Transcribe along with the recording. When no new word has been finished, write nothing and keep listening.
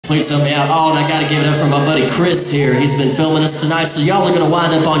Please help me out. Oh, and I gotta give it up for my buddy Chris here. He's been filming us tonight, so y'all are gonna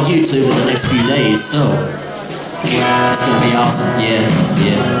wind up on YouTube in the next few days, so it's gonna be awesome. Yeah,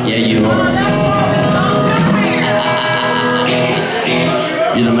 you are.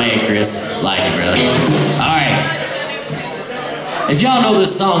 You're the man, Chris. Like it, brother. Alright. If y'all know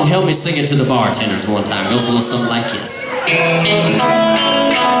this song, help me sing it to the bartenders one time. It goes a little something like this.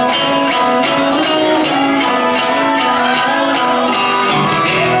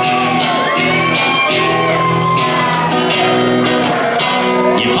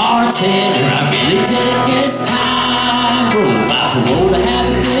 Bartender, I really didn't get this time. Rolled my parole to have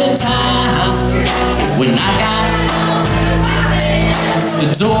a good time. When I got the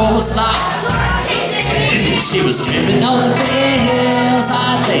door was locked, she was tripping on the bills.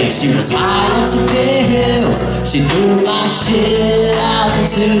 I think she was high on some pills. She threw my shit out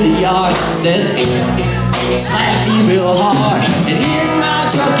into the yard, then slapped me real hard. And in my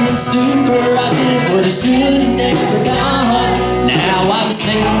drunken stupor, I did what I should have never done. Now I'm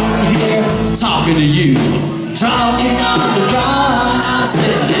sitting here talking to you, drunk and on the run. I'm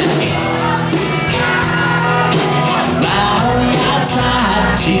sitting there right on the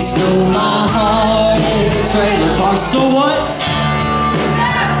outside. She stole my heart in the trailer park. So what?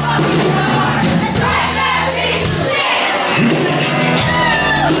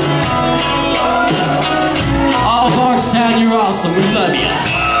 Oh, Bardstown, you're awesome. We love you.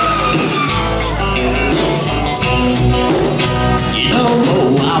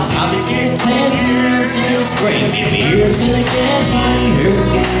 I'll probably get 10 years and just bring me beer till I get here.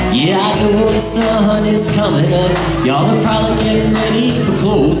 Yeah, I know the sun is coming up. Y'all are probably getting ready for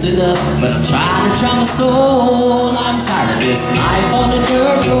closing up, but I'm trying to dry my soul. I'm tired of this life on the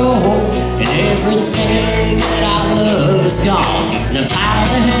dirt road, and everything that I love is gone. And I'm tired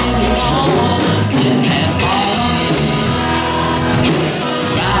of hanging on. I'm sitting at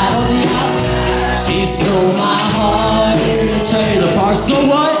right on the out. She stole my heart in the trailer park. So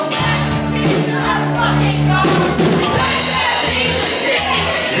what?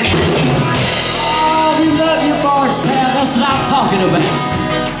 Oh, we love you, Bardstown. That's what I'm talking about.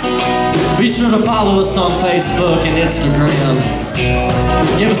 Be sure to follow us on Facebook and Instagram.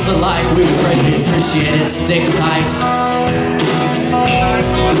 Give us a like. We would greatly appreciate it. Sticktigh.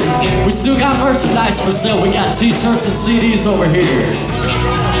 We still got merchandise for sale. We got t-shirts and CDs over here.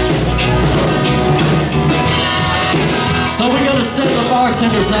 So we're gonna send the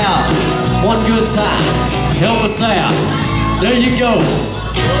bartenders out one good time. Help us out. There you go.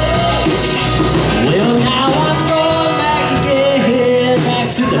 Well, now I'm going back again, back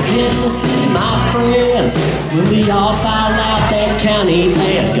to the pit to see my friends. When we all find out that county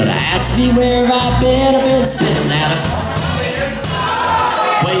man gonna ask me where I've been sitting at her,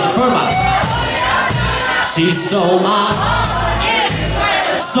 waiting for my. She stole my.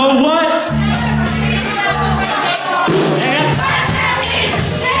 So what?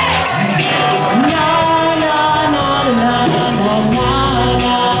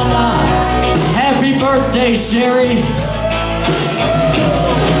 Happy birthday, Sherry.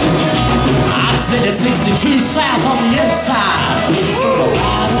 I'm sitting at 62 South on the inside.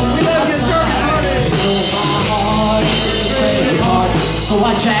 We love you, so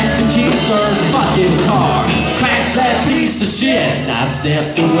I jacked the Kingsburg fucking car, crashed that piece of shit, and I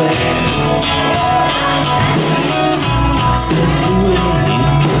stepped away. Stepped away.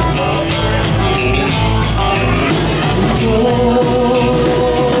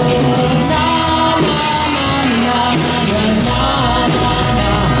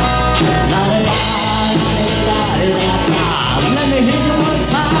 Let me hear you one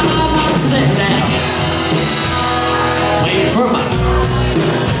time. I'm sitting down, waiting for my.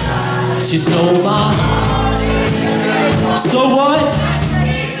 She stole my. So what?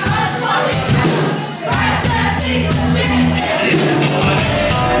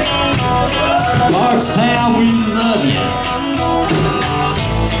 Bardstown, we love you.